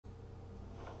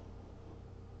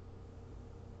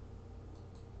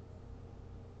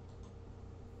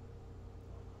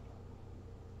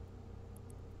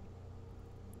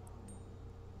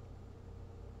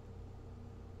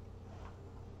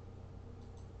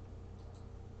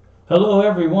Hello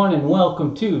everyone and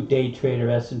welcome to Day Trader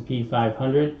S&P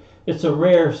 500. It's a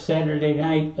rare Saturday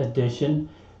night edition.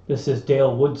 This is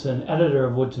Dale Woodson, editor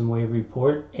of Woodson Wave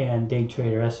Report and Day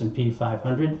Trader S&P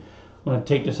 500. I want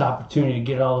to take this opportunity to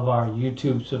get all of our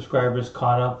YouTube subscribers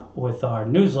caught up with our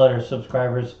newsletter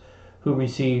subscribers who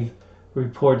receive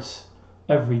reports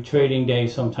every trading day,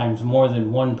 sometimes more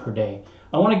than one per day.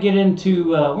 I want to get into,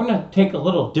 we're going to take a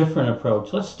little different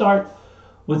approach. Let's start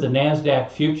with the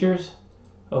NASDAQ futures.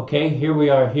 Okay, here we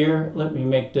are here. Let me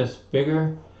make this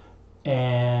bigger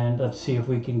and let's see if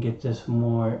we can get this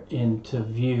more into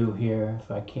view here if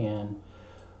I can.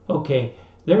 Okay,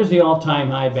 there's the all-time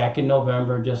high back in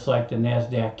November, just like the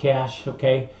NASDAQ cash.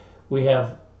 Okay, we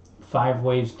have 5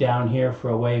 waves down here for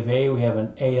a wave A. We have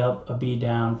an A up, a B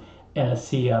down, and a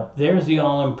C up. There's the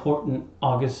all-important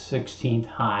August 16th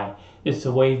high. It's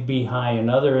a wave B high in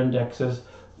other indexes,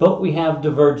 but we have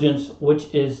divergence,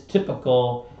 which is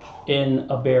typical in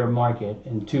a bear market.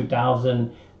 In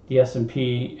 2000, the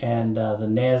S&P and the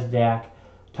NASDAQ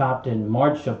topped in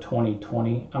March of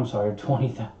 2020. I'm sorry,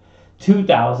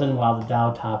 2000, while the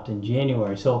Dow topped in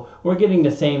January. So we're getting the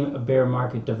same bear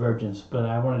market divergence, but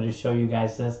I wanted to show you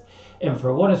guys this. And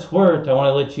for what it's worth, I want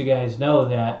to let you guys know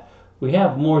that we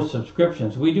have more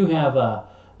subscriptions. We do have a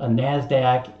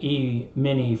NASDAQ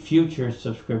E-mini futures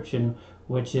subscription,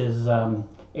 which is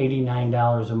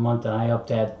 $89 a month, and I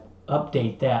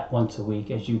update that once a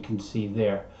week, as you can see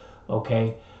there.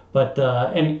 Okay, but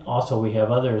and also we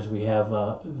have others. We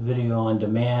have video on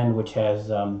demand, which has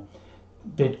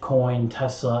Bitcoin,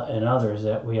 Tesla, and others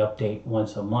that we update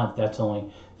once a month. That's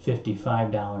only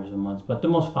 $55 a month, but the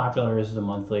most popular is the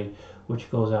monthly, which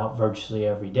goes out virtually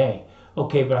every day.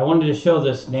 Okay, but I wanted to show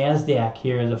this NASDAQ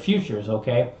here, the futures.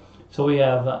 Okay, so we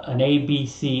have an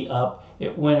ABC up.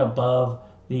 It went above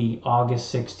the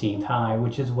August 16th high,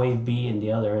 which is wave B in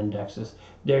the other indexes.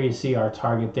 There you see our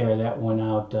target there. That went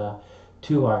out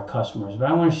to our customers. But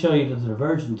I want to show you the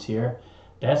divergence here.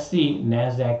 That's the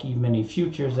NASDAQ E-mini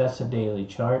futures. That's a daily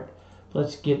chart.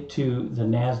 Let's get to the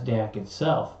NASDAQ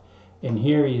itself. And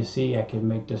here you see, I can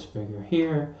make this bigger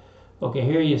here. Okay,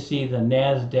 here you see the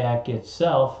NASDAQ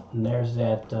itself. And there's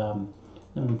that,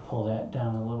 let me pull that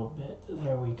down a little bit.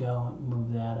 There we go,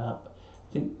 move that up.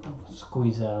 I think I'll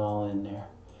squeeze that all in there.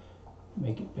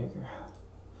 Make it bigger.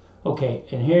 Okay,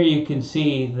 and here you can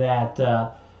see that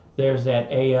there's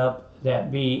that A up,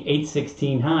 that B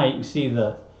 816 high. You can see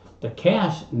the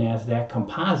cash NASDAQ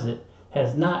composite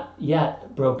has not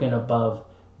yet broken above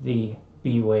the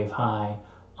B wave high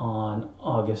on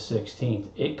August 16th.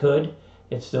 It could,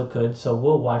 it still could, so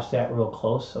we'll watch that real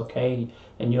close. Okay,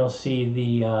 and you'll see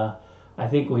the I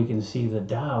think we can see the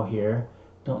Dow here.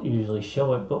 Don't usually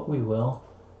show it, but we will.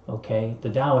 Okay, the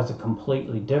Dow is a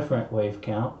completely different wave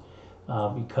count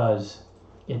because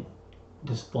it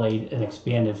displayed an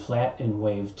expanded flat in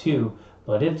wave 2,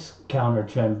 but its counter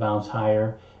trend bounce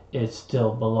higher. It's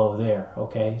still below there.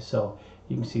 Okay, so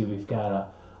you can see we've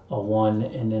got a 1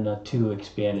 and then a 2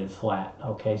 expanded flat.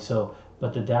 Okay, so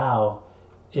but the Dow,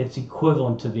 its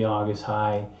equivalent to the August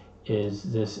high is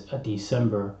this a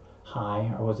December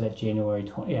high, or was that January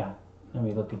 20? Yeah, let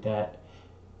me look at that.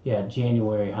 Yeah,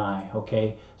 January high.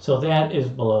 Okay, so that is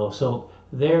below. So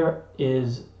there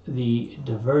is the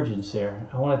divergence there.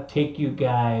 I want to take you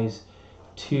guys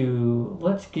to,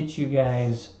 let's get you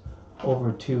guys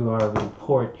over to our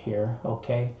report here.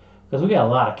 Okay, because we got a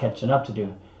lot of catching up to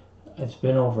do. It's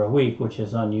been over a week, which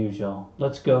is unusual.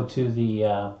 Let's go to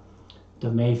the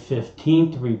May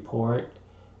 15th report,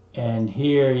 and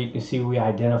here you can see we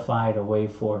identified a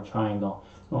wave 4 triangle.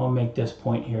 I want to make this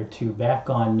point here too. Back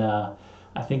on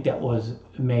I think that was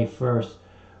May 1st,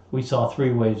 we saw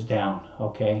 3 waves down.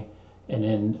 Okay, and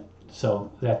then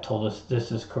so that told us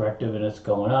this is corrective and it's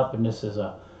going up, and this is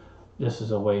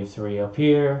a wave 3 up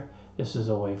here, this is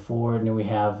a wave 4, and then we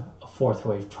have a 4th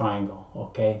wave triangle.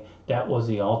 Okay, that was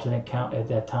the alternate count at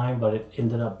that time, but it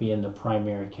ended up being the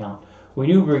primary count. We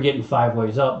knew we were getting 5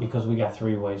 waves up because we got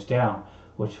 3 waves down,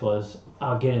 which was,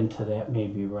 I'll get into that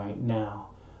maybe right now.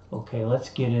 Okay, let's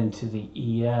get into the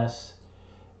ES.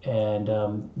 And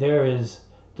there is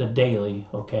the daily.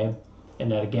 Okay,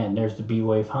 and that again, there's the B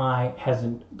wave high,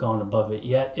 hasn't gone above it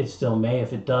yet. It still may.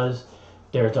 If it does,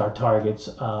 there's our targets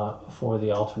for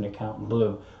the alternate count in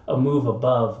blue. A move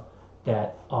above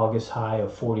that August high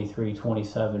of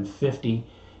 43.2750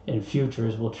 in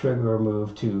futures will trigger a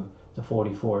move to the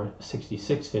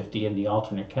 44.6650 in the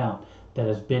alternate count that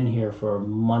has been here for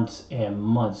months and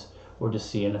months. We're just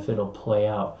seeing if it'll play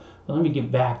out. But let me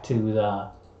get back to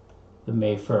the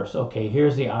May 1st. Okay,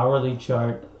 here's the hourly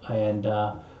chart, and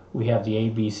we have the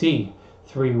ABC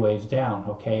 3 waves down.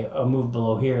 Okay, a move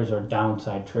below here is our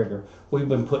downside trigger. We've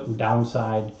been putting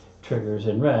downside triggers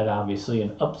in red, obviously,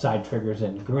 and upside triggers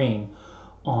in green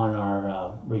on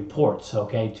our reports,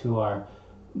 okay, to our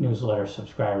newsletter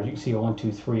subscribers. You can see a 1,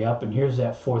 2, 3 up, and here's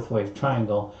that fourth wave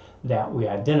triangle that we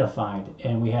identified,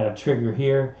 and we had a trigger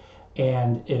here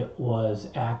and it was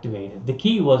activated. The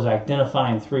key was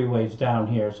identifying 3 waves down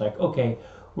here. It's like, okay,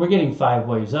 we're getting 5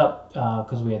 waves up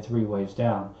because we had 3 waves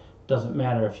down. Doesn't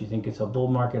matter if you think it's a bull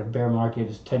market, a bear market,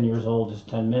 it's 10 years old, it's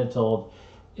 10 minutes old.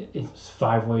 It's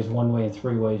 5 waves one way and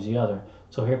 3 waves the other.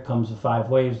 So here comes the 5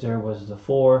 waves. There was the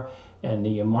 4, and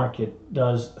the market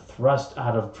does thrust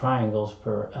out of triangles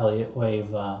per Elliott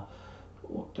Wave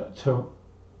to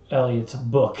Elliott's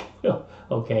book.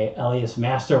 Okay, Elliott's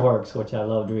Masterworks, which I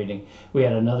loved reading. We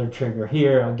had another trigger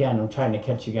here. Again, I'm trying to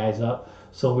catch you guys up.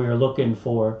 So we were looking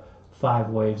for 5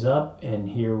 waves up, and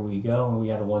here we go. And we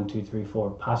got a 1, 2, 3,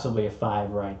 4, possibly a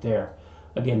 5 right there.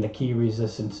 Again, the key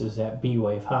resistance is that B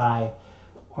wave high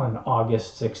on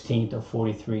August 16th of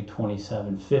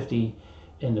 43.2750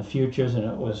 in the futures, and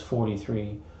it was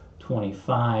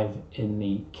 43.25 in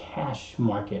the cash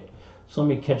market. So let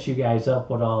me catch you guys up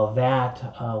with all of that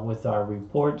with our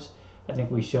reports. I think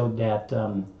we showed that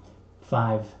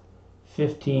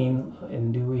 515,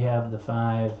 and do we have the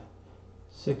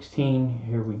 516?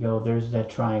 Here we go. There's that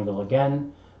triangle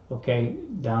again. Okay,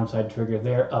 downside trigger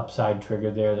there, upside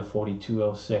trigger there. The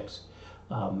 4206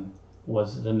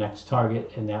 was the next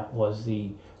target, and that was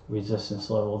the resistance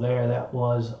level there. That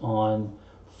was on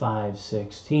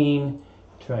 516.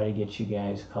 Try to get you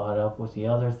guys caught up with the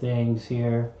other things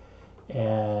here.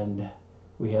 And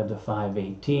we have the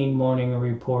 518 morning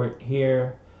report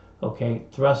here. Okay,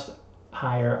 thrust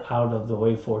higher out of the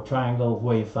wave 4 triangle,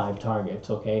 wave 5 targets.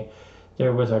 Okay,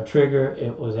 there was our trigger.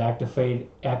 It was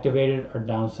activated. Our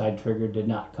downside trigger did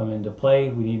not come into play.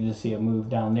 We needed to see a move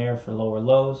down there for lower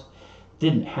lows.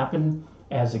 Didn't happen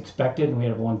as expected. We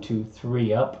had a 1, 2,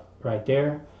 3 up right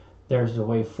there. There's the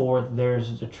wave 4.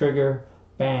 There's the trigger.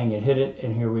 Bang, it hit it,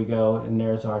 and here we go, and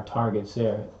there's our targets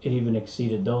there. It even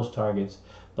exceeded those targets,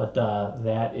 but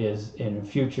that is in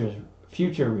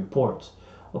future reports.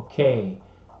 Okay,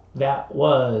 that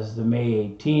was the May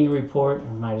 18 report.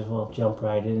 Might as well jump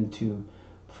right into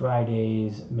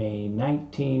Friday's May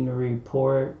 19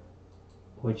 report,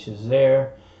 which is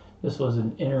there. This was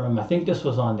an interim. I think this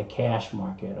was on the cash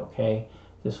market, okay?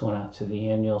 This went out to the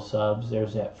annual subs.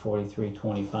 There's that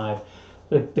 43.25.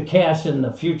 The cash and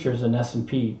the futures and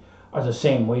S&P are the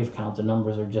same wave count. The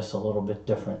numbers are just a little bit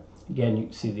different. Again, you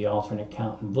can see the alternate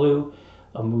count in blue.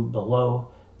 A move below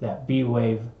that B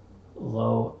wave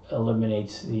low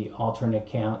eliminates the alternate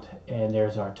count, and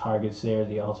there's our targets there,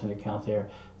 the alternate count there.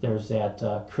 There's that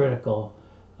critical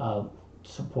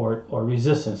support or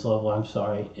resistance level, I'm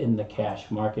sorry, in the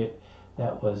cash market.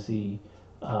 That was the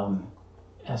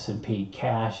S&P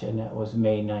cash, and that was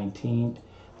May 19th.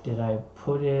 Did I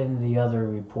put in the other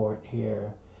report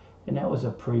here? And that was a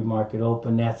pre-market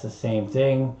open. That's the same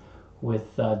thing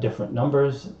with different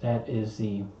numbers. That is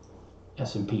the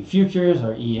S&P futures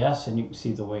or ES, and you can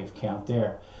see the wave count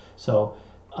there. So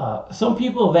some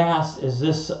people have asked, is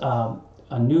this a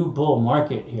new bull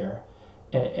market here?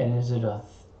 And is it a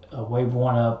wave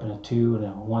 1 up and a 2 and a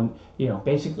 1, you know,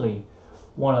 basically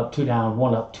 1 up, 2 down,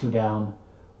 1 up, 2 down,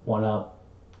 1 up,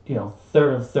 you know,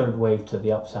 third wave to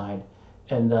the upside.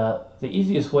 And the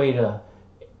easiest way to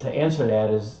answer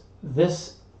that is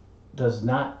this does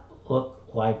not look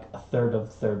like a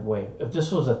third wave. If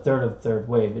this was a third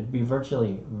wave, it'd be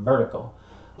virtually vertical.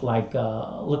 Like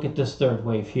look at this third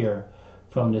wave here,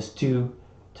 from this 2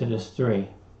 to this 3.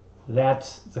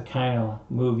 That's the kind of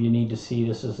move you need to see.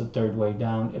 This is the third wave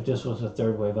down. If this was a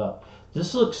third wave up,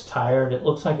 this looks tired. It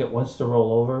looks like it wants to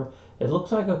roll over. It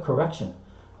looks like a correction.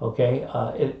 Okay,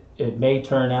 it may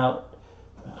turn out.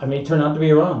 I may turn out to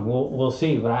be wrong. We'll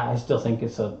see, but I still think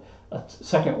it's a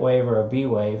second wave or a B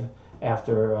wave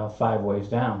after 5 waves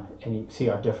down. And you can see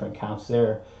our different counts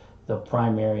there, the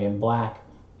primary in black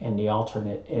and the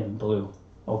alternate in blue.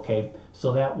 Okay,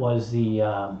 so that was the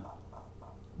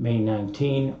May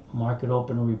 19 market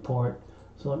open report.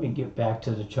 So let me get back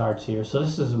to the charts here. So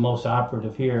this is the most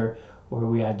operative here, where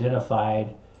we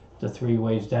identified the 3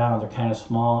 waves down. They're kind of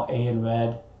small. A in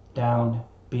red, down,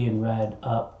 B in red,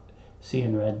 up, C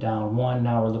in red, down 1.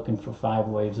 Now we're looking for 5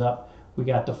 waves up. We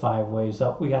got the 5 waves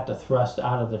up. We got the thrust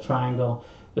out of the triangle.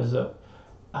 There's a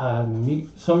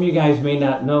some of you guys may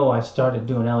not know, I started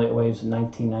doing Elliott Waves in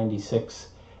 1996,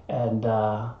 and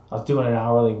I was doing an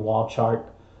hourly wall chart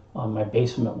on my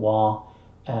basement wall,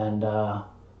 and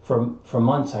for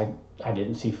months I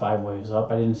didn't see 5 waves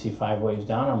up. I didn't see 5 waves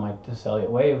down. I'm like, this Elliott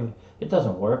Wave, it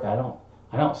doesn't work. I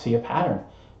don't see a pattern.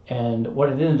 And what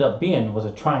it ended up being was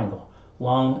a triangle.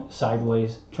 Long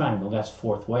sideways triangle. That's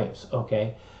 4th waves.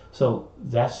 Okay, So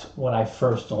that's what I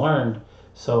first learned.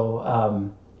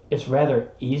 So it's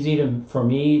rather easy for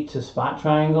me to spot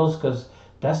triangles, because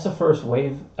that's the first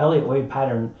Elliott Wave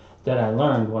pattern that I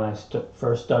learned when I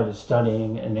first started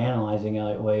studying and analyzing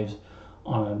Elliott Waves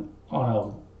on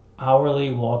a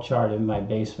hourly wall chart in my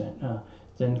basement.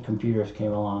 Then computers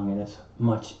came along and it's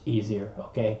much easier.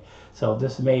 Okay, so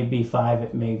this may be 5,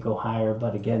 it may go higher,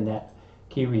 but again, that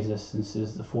key resistance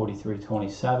is the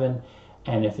 43.27,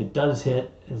 and if it does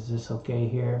hit, is this okay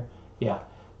here? Yeah,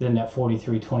 then that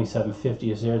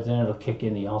 43.2750 is there. Then it'll kick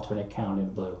in the alternate count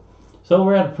in blue. So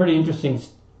we're at a pretty interesting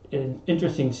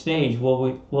stage.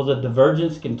 Will the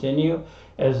divergence continue?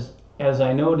 As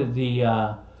I noted,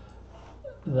 the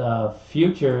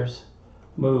futures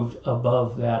moved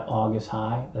above that August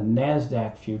high. The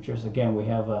NASDAQ futures, again, we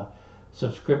have a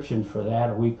subscription for that,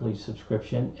 a weekly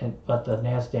subscription, but the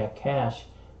NASDAQ cash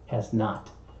has not.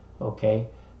 Okay,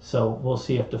 so we'll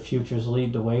see if the futures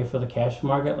lead the way for the cash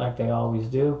market like they always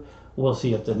do. We'll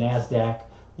see if the NASDAQ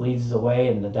leads the way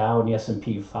and the Dow and the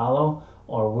S&P follow,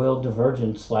 or will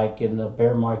divergence like in the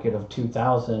bear market of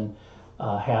 2000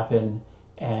 happen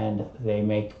and they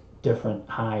make different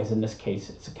highs. In this case,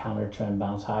 it's a counter trend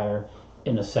bounce higher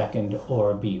in a second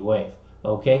or a B wave.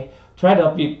 Okay,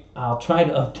 I'll try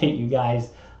to update you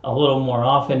guys a little more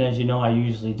often. As you know, I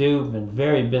usually do. Been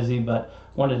very busy, but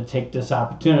wanted to take this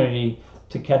opportunity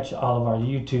to catch all of our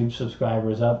YouTube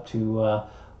subscribers up to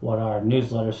what our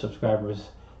newsletter subscribers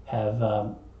have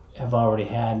already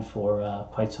had for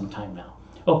quite some time now.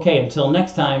 Okay, until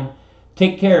next time,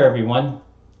 take care, everyone.